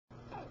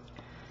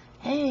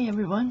Hey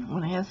everyone,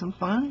 want to have some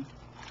fun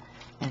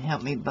and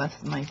help me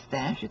bust my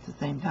stash at the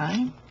same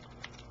time?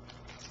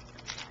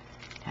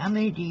 How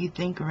many do you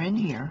think are in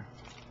here?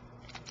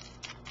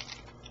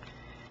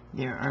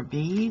 There are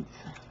beads,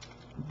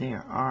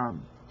 there are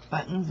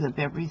buttons of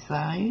every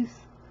size,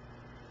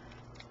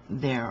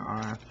 there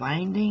are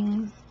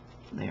findings,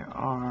 there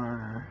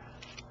are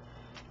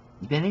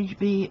vintage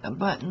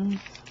buttons,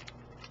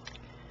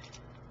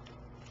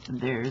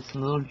 there's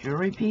some little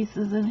jewelry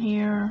pieces in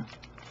here.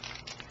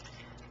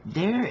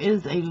 There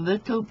is a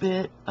little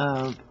bit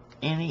of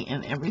any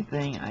and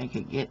everything I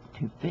could get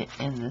to fit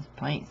in this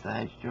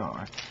pint-sized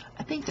jar.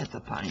 I think that's a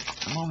pint.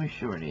 I'm almost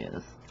sure it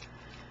is.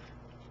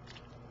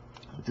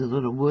 The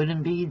little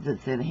wooden beads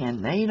that said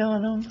handmade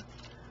on them.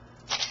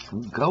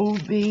 Some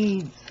gold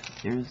beads.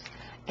 There's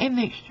a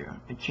mixture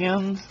of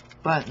gems,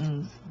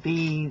 buttons,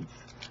 beads,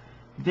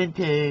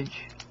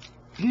 vintage,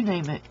 you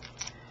name it.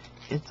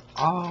 It's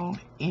all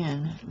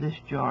in this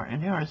jar.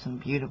 And there are some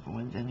beautiful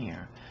ones in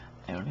here.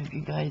 I don't know if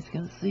you guys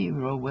can see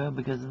real well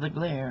because of the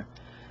glare,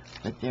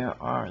 but there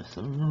are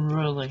some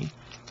really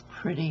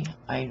pretty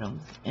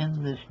items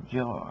in this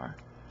jar.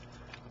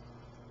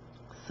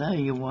 So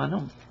you want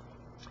them?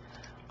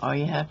 All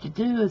you have to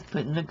do is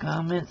put in the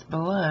comments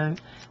below.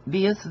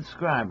 Be a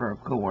subscriber,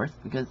 of course,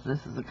 because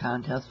this is a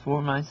contest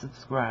for my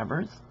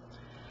subscribers.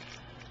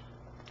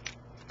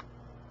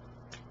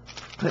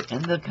 Put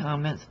in the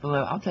comments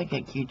below. I'll take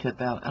that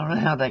Q-tip out. I don't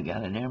know how that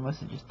got in there. I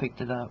must have just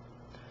picked it up.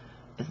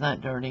 It's not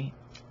dirty.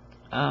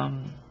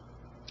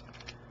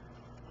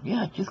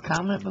 Yeah, just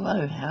comment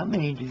below. How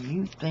many do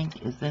you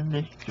think is in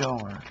this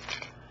jar?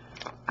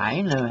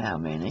 I know how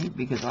many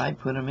because I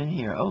put them in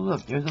here. Oh,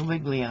 look, there's a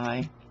wiggly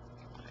eye.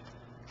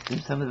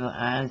 There's some of the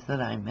eyes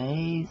that I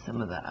made,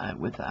 some of the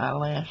with the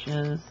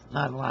eyelashes.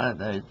 Not a lot of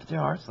those, but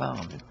there are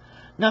some.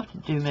 Enough to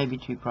do maybe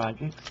 2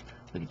 projects.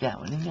 Look at that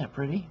one. Isn't that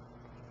pretty?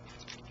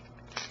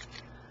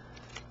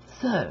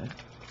 So,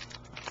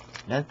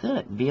 that's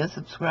it. Be a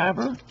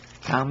subscriber.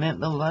 Comment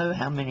below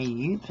how many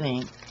you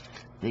think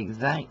the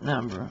exact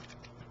number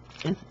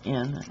is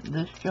in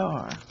this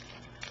jar.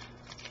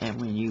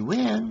 And when you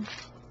win,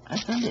 I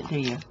send it to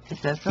you.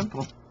 It's that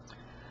simple.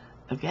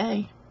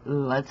 Okay,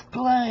 let's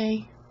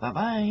play.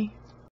 Bye-bye.